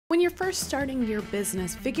When you're first starting your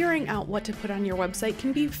business, figuring out what to put on your website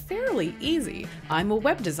can be fairly easy. I'm a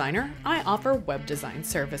web designer. I offer web design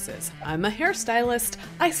services. I'm a hairstylist.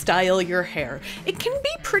 I style your hair. It can be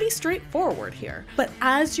pretty straightforward here. But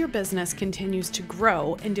as your business continues to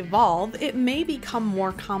grow and evolve, it may become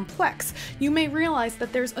more complex. You may realize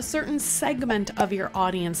that there's a certain segment of your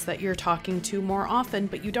audience that you're talking to more often,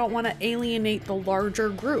 but you don't want to alienate the larger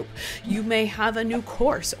group. You may have a new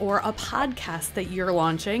course or a podcast that you're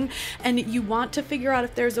launching, and you want to figure out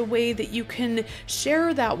if there's a way that you can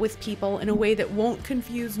share that with people in a way that won't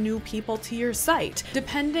confuse new people to your site.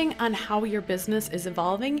 Depending on how your business is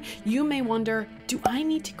evolving, you may wonder, do I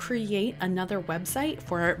need to create another website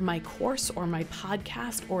for my course or my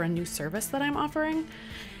podcast or a new service that I'm offering?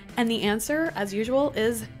 And the answer, as usual,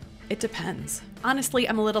 is it depends. Honestly,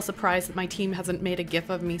 I'm a little surprised that my team hasn't made a GIF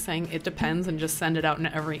of me saying it depends and just send it out in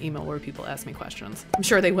every email where people ask me questions. I'm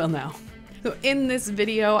sure they will now. So in this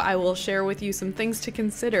video, I will share with you some things to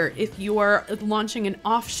consider if you are launching an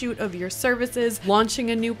offshoot of your services, launching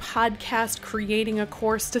a new podcast, creating a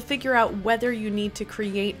course, to figure out whether you need to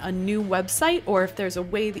create a new website or if there's a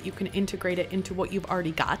way that you can integrate it into what you've already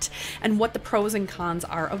got, and what the pros and cons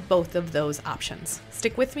are of both of those options.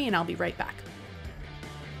 Stick with me and I'll be right back.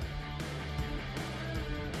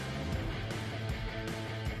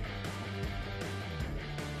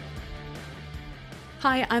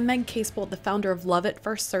 Hi, I'm Meg Casebolt, the founder of Love at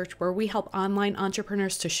First Search, where we help online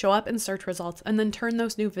entrepreneurs to show up in search results and then turn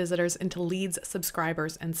those new visitors into leads,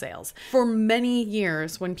 subscribers, and sales. For many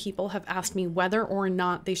years, when people have asked me whether or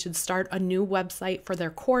not they should start a new website for their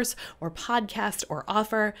course or podcast or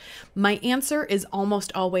offer, my answer is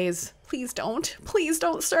almost always, please don't. Please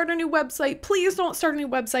don't start a new website. Please don't start a new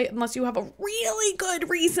website unless you have a really good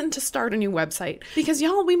reason to start a new website. Because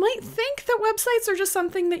y'all, we might think that websites are just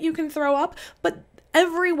something that you can throw up, but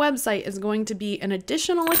every website is going to be an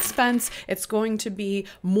additional expense. It's going to be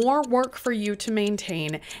more work for you to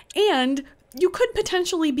maintain, and you could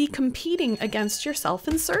potentially be competing against yourself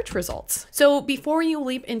in search results. So before you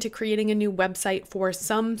leap into creating a new website for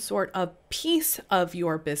some sort of piece of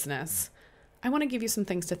your business, I want to give you some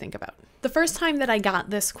things to think about. The first time that I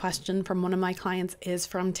got this question from one of my clients is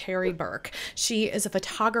from Terry Burke. She is a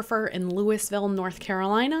photographer in Louisville, North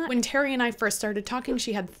Carolina. When Terry and I first started talking,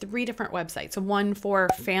 she had 3 different websites. One for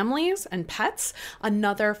families and pets,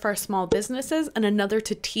 another for small businesses, and another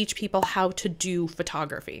to teach people how to do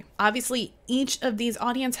photography. Obviously, each of these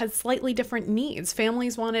audience had slightly different needs.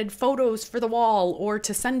 Families wanted photos for the wall or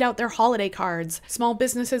to send out their holiday cards. Small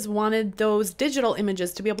businesses wanted those digital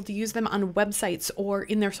images to be able to use them on websites or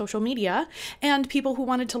in their social media. And people who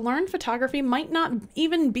wanted to learn photography might not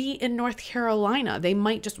even be in North Carolina. They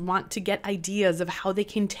might just want to get ideas of how they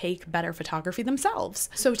can take better photography themselves.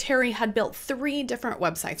 So Terry had built 3 different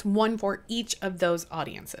websites, one for each of those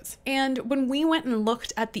audiences. And when we went and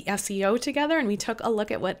looked at the SEO together and we took a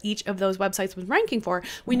look at what each of those websites was ranking for,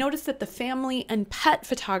 we noticed that the family and pet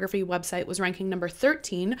photography website was ranking number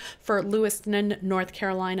 13 for Lewiston, North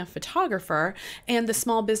Carolina photographer, and the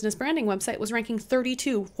small business branding website was ranking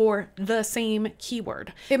 32 for the same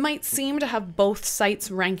keyword. It might seem to have both sites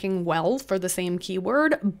ranking well for the same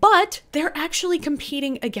keyword, but they're actually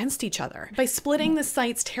competing against each other. By splitting the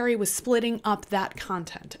sites, Terry was splitting up that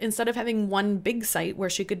content. Instead of having one big site where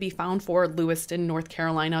she could be found for Lewiston, North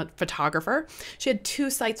Carolina photographer, she had 2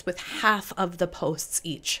 sites with half of the posts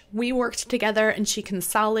each. We worked together and she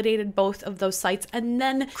consolidated both of those sites and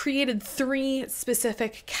then created 3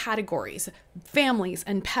 specific categories: families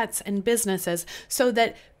and pets and businesses, so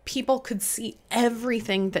that people could see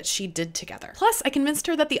everything that she did together. Plus, I convinced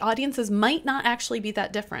her that the audiences might not actually be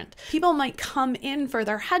that different. People might come in for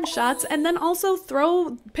their headshots and then also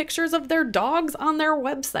throw pictures of their dogs on their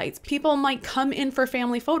websites. People might come in for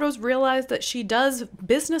family photos, realize that she does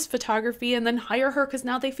business photography, and then hire her because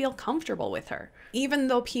now they feel comfortable with her. Even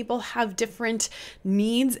though people have different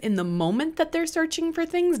needs in the moment that they're searching for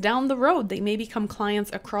things, down the road, they may become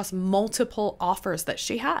clients across multiple offers that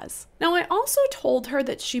she has. Now, I also told her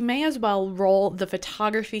that she may as well roll the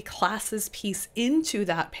photography classes piece into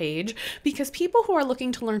that page, because people who are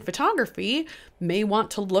looking to learn photography may want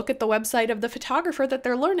to look at the website of the photographer that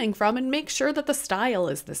they're learning from and make sure that the style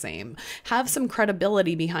is the same. Have some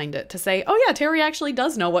credibility behind it to say, oh yeah, Terry actually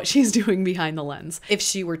does know what she's doing behind the lens. If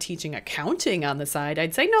she were teaching accounting on the side,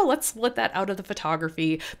 I'd say, no, let's split that out of the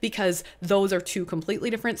photography, because those are 2 completely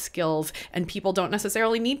different skills and people don't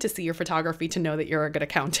necessarily need to see your photography to know that you're a good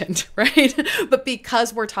accountant, right? But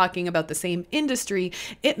because we're talking about the same industry,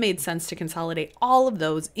 it made sense to consolidate all of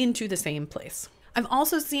those into the same place. I've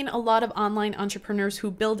also seen a lot of online entrepreneurs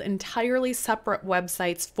who build entirely separate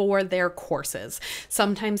websites for their courses.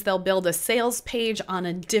 Sometimes they'll build a sales page on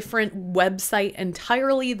a different website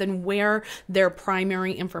entirely than where their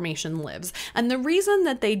primary information lives. And the reason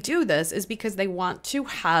that they do this is because they want to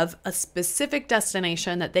have a specific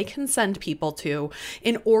destination that they can send people to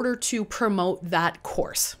in order to promote that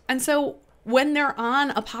course. And so when they're on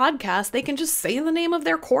a podcast, they can just say the name of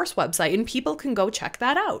their course website and people can go check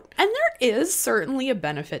that out. And there is certainly a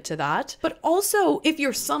benefit to that. But also, if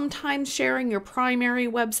you're sometimes sharing your primary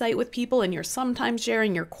website with people and you're sometimes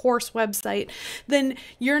sharing your course website, then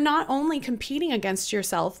you're not only competing against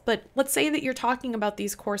yourself, but let's say that you're talking about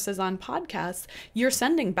these courses on podcasts, you're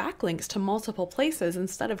sending backlinks to multiple places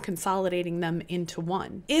instead of consolidating them into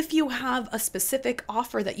one. If you have a specific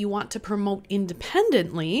offer that you want to promote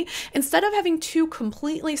independently, instead of having two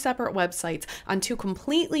completely separate websites on two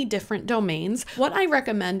completely different domains, what I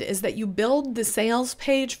recommend is that you build the sales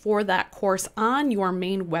page for that course on your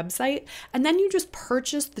main website, and then you just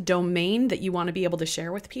purchase the domain that you want to be able to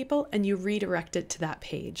share with people and you redirect it to that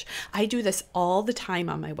page. I do this all the time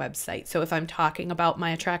on my website. So if I'm talking about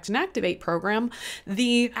my Attract and Activate program,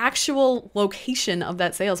 the actual location of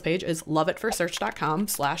that sales page is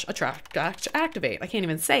loveitfirstsearch.com/attract-activate. I can't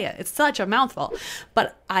even say it. It's such a mouthful,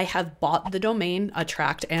 but I have bought the domain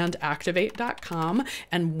attractandactivate.com.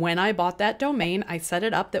 And when I bought that domain, I set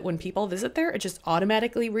it up that when people visit there, it just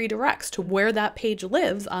automatically redirects to where that page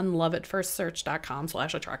lives on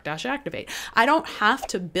loveitfirstsearch.com/attract-activate. I don't have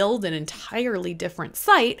to build an entirely different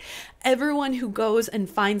site. Everyone who goes and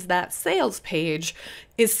finds that sales page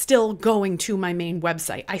is still going to my main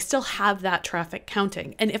website. I still have that traffic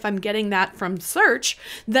counting. And if I'm getting that from search,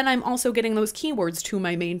 then I'm also getting those keywords to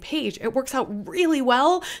my main page. It works out really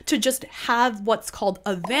well to just have what's called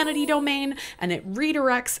a vanity domain, and it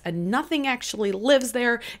redirects and nothing actually lives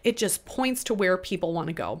there. It just points to where people want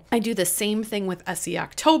to go. I do the same thing with SEO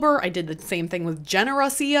October. I did the same thing with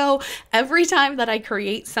Generous SEO. Every time that I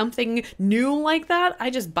create something new like that, I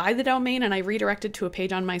just buy the domain and I redirect it to a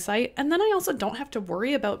page on my site. And then I also don't have to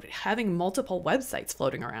worry about having multiple websites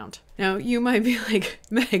floating around. Now, you might be like,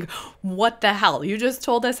 Meg, what the hell? You just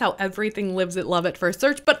told us how everything lives at Love at First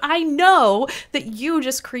Search, but I know that you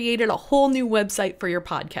just created a whole new website for your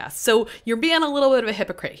podcast. So you're being a little bit of a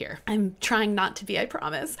hypocrite here. I'm trying not to be, I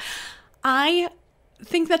promise. I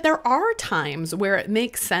think that there are times where it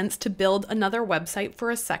makes sense to build another website for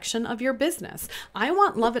a section of your business. I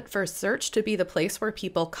want Love at First Search to be the place where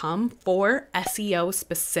people come for SEO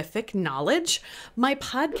specific knowledge. My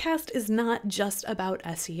podcast is not just about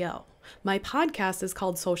SEO. My podcast is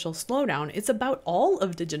called Social Slowdown. It's about all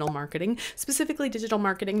of digital marketing, specifically digital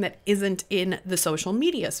marketing that isn't in the social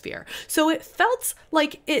media sphere. So it felt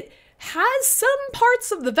like it has some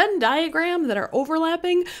parts of the Venn diagram that are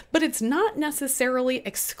overlapping, but it's not necessarily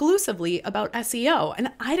exclusively about SEO.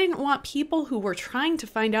 And I didn't want people who were trying to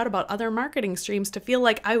find out about other marketing streams to feel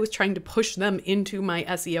like I was trying to push them into my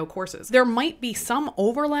SEO courses. There might be some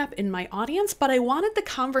overlap in my audience, but I wanted the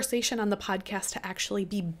conversation on the podcast to actually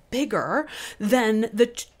be bigger than the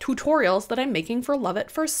tutorials that I'm making for Love at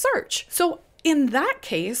First Search. So in that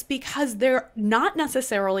case, because they're not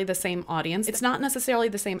necessarily the same audience, it's not necessarily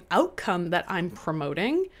the same outcome that I'm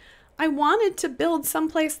promoting, I wanted to build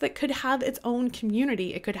someplace that could have its own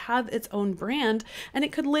community, it could have its own brand, and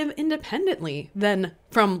it could live independently than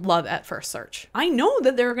from Love at First Search. I know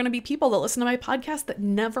that there are going to be people that listen to my podcast that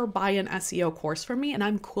never buy an SEO course from me, and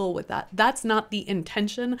I'm cool with that. That's not the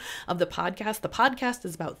intention of the podcast. The podcast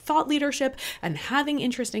is about thought leadership and having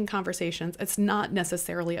interesting conversations. It's not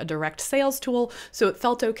necessarily a direct sales tool, so it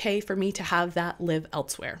felt okay for me to have that live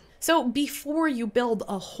elsewhere. So before you build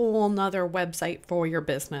a whole nother website for your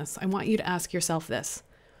business, I want you to ask yourself this.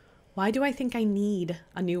 Why do I think I need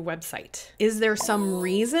a new website? Is there some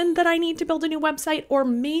reason that I need to build a new website? Or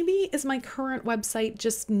maybe is my current website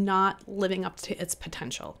just not living up to its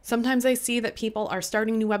potential? Sometimes I see that people are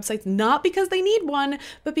starting new websites not because they need one,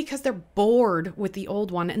 but because they're bored with the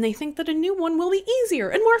old one and they think that a new one will be easier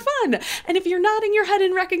and more fun. And if you're nodding your head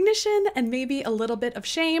in recognition and maybe a little bit of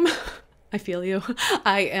shame, I feel you.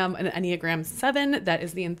 I am an Enneagram 7, that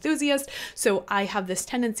is the enthusiast. So I have this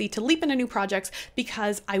tendency to leap into new projects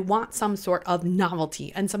because I want some sort of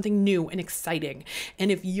novelty and something new and exciting.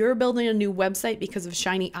 And if you're building a new website because of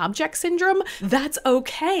shiny object syndrome, that's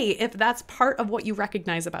okay if that's part of what you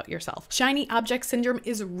recognize about yourself. Shiny object syndrome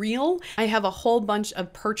is real. I have a whole bunch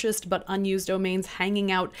of purchased but unused domains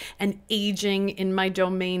hanging out and aging in my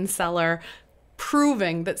domain cellar,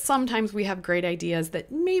 proving that sometimes we have great ideas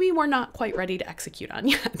that maybe we're not quite ready to execute on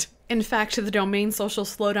yet. In fact, the Domain Social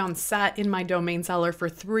Slowdown sat in my domain cellar for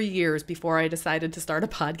 3 years before I decided to start a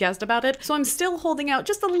podcast about it, so I'm still holding out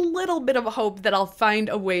just a little bit of hope that I'll find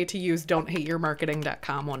a way to use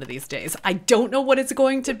don'thateyourmarketing.com one of these days. I don't know what it's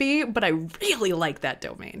going to be, but I really like that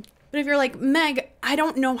domain. But if you're like, Meg, I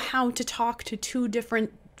don't know how to talk to 2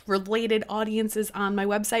 different related audiences on my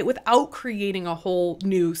website without creating a whole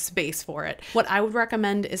new space for it, what I would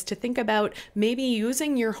recommend is to think about maybe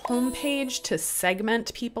using your homepage to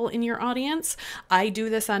segment people in your audience. I do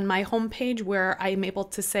this on my homepage where I'm able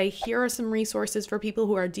to say, here are some resources for people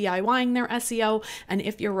who are DIYing their SEO, and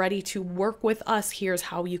if you're ready to work with us, here's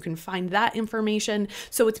how you can find that information.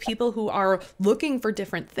 So it's people who are looking for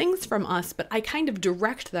different things from us, but I kind of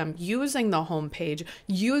direct them using the homepage,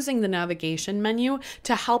 using the navigation menu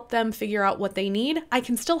to help them figure out what they need. I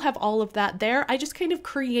can still have all of that there. I just kind of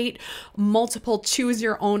create multiple choose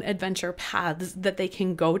your own adventure paths that they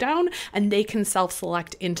can go down, and they can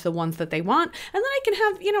self-select into the ones that they want. And then I can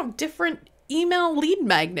have, different email lead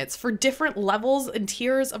magnets for different levels and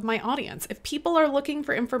tiers of my audience. If people are looking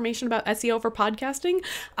for information about SEO for podcasting,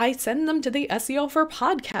 I send them to the SEO for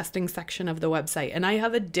podcasting section of the website. And I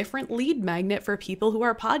have a different lead magnet for people who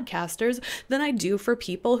are podcasters than I do for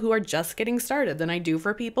people who are just getting started, than I do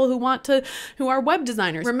for people who are web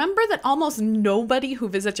designers. Remember that almost nobody who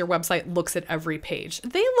visits your website looks at every page.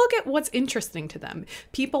 They look at what's interesting to them.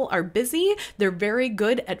 People are busy. They're very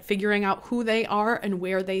good at figuring out who they are and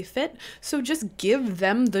where they fit. So just give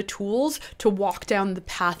them the tools to walk down the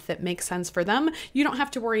path that makes sense for them. You don't have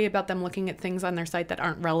to worry about them looking at things on their site that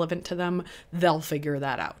aren't relevant to them. They'll figure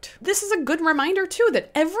that out. This is a good reminder too, that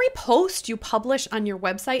every post you publish on your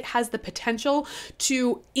website has the potential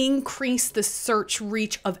to increase the search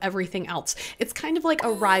reach of everything else. It's kind of like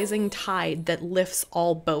a rising tide that lifts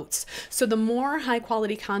all boats. So the more high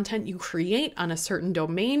quality content you create on a certain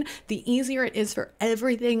domain, the easier it is for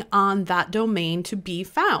everything on that domain to be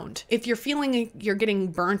found. If you're feeling like you're getting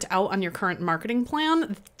burnt out on your current marketing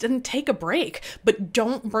plan, then take a break, but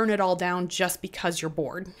don't burn it all down just because you're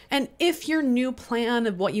bored. And if your new plan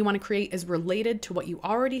of what you want to create is related to what you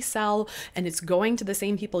already sell and it's going to the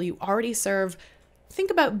same people you already serve,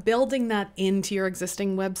 think about building that into your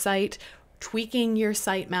existing website, tweaking your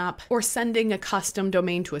sitemap, or sending a custom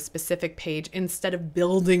domain to a specific page instead of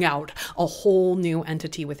building out a whole new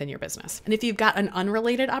entity within your business. And if you've got an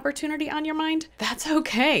unrelated opportunity on your mind, that's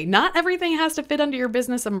okay. Not everything has to fit under your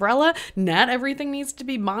business umbrella. Not everything needs to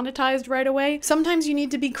be monetized right away. Sometimes you need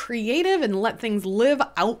to be creative and let things live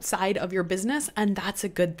outside of your business, and that's a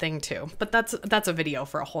good thing too. But that's a video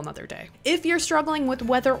for a whole nother day. If you're struggling with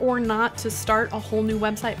whether or not to start a whole new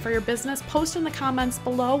website for your business, post in the comments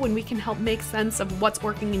below and we can help make sense of what's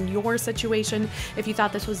working in your situation. If you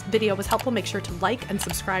thought this video was helpful, make sure to like and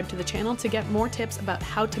subscribe to the channel to get more tips about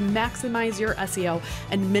how to maximize your SEO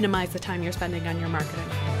and minimize the time you're spending on your marketing.